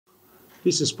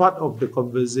This is part of the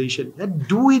conversation. And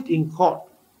do it in court.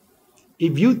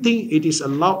 If you think it is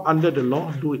allowed under the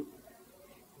law, do it.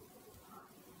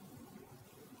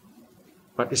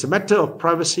 But it's a matter of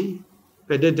privacy,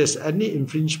 whether there's any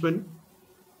infringement,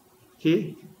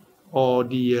 okay, or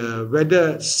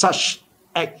whether such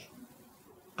act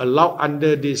allowed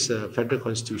under this federal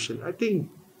constitution. I think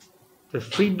the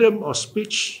freedom of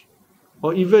speech,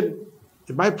 or even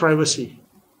my privacy,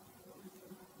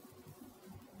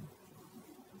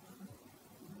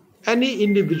 any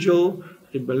individual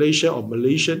in Malaysia or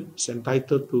Malaysian is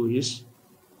entitled to his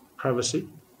privacy.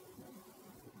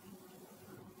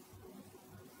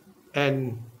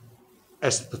 And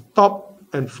as the top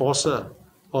enforcer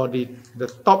or the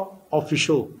top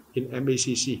official in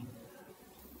MACC,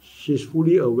 she's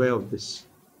fully aware of this.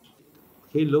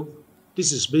 Okay, look,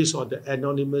 this is based on the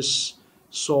anonymous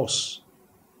source.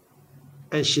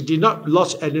 And she did not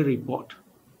lodge any report.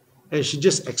 And she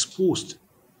just exposed.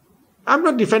 I'm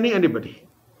not defending anybody.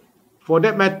 For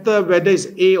that matter, whether it's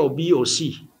A or B or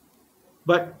C.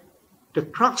 But the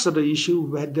crux of the issue,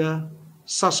 whether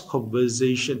such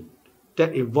conversation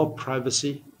that involve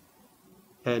privacy,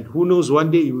 and who knows,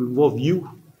 one day it will involve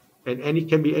you, and it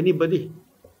can be anybody.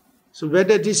 So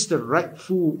whether this is the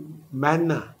rightful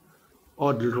manner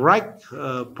or the right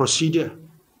procedure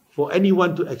for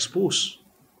anyone to expose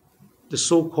the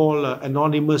so-called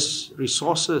anonymous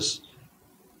resources,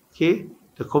 okay,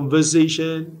 the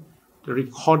conversation, the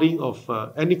recording of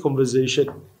any conversation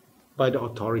by the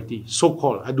authority,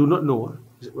 so-called, I do not know,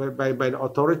 by the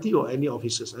authority or any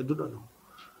officers, I do not know,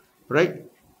 right?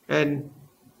 And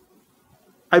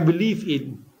I believe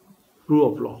in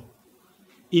rule of law.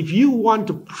 If you want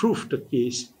to prove the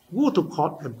case, go to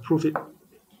court and prove it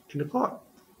in the court.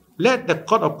 Let the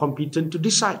court of competence to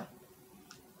decide.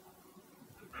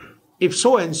 If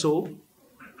so-and-so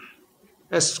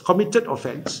has committed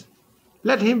offense,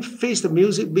 let him face the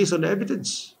music based on the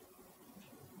evidence.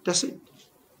 That's it.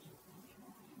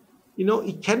 You know,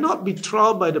 it cannot be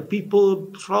tried by the people,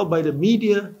 tried by the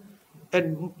media,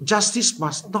 and justice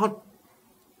must not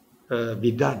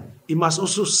be done. It must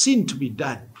also seem to be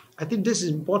done. I think this is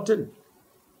important.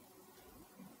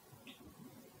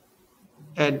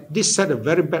 And this set a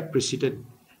very bad precedent.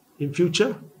 In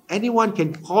future, anyone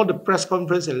can call the press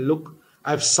conference and look,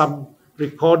 I have some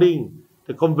recording,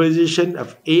 the conversation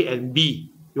of A and B.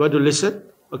 You want to listen?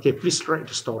 Okay, please write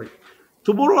the story.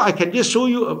 Tomorrow I can just show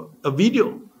you a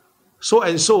video, so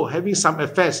and so having some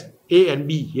affairs, A and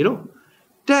B, you know.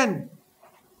 Then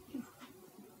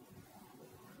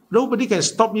nobody can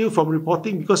stop you from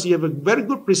reporting because you have a very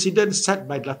good precedent set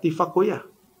by Latheefa Koya.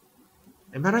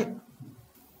 Am I right?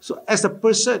 So as a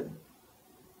person,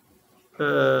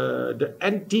 the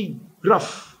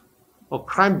anti-graft or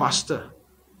crime buster,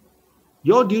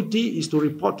 your duty is to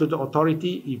report to the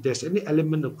authority if there's any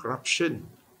element of corruption,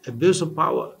 abuse of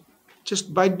power.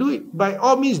 Just by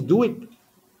all means do it.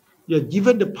 You're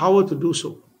given the power to do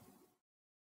so.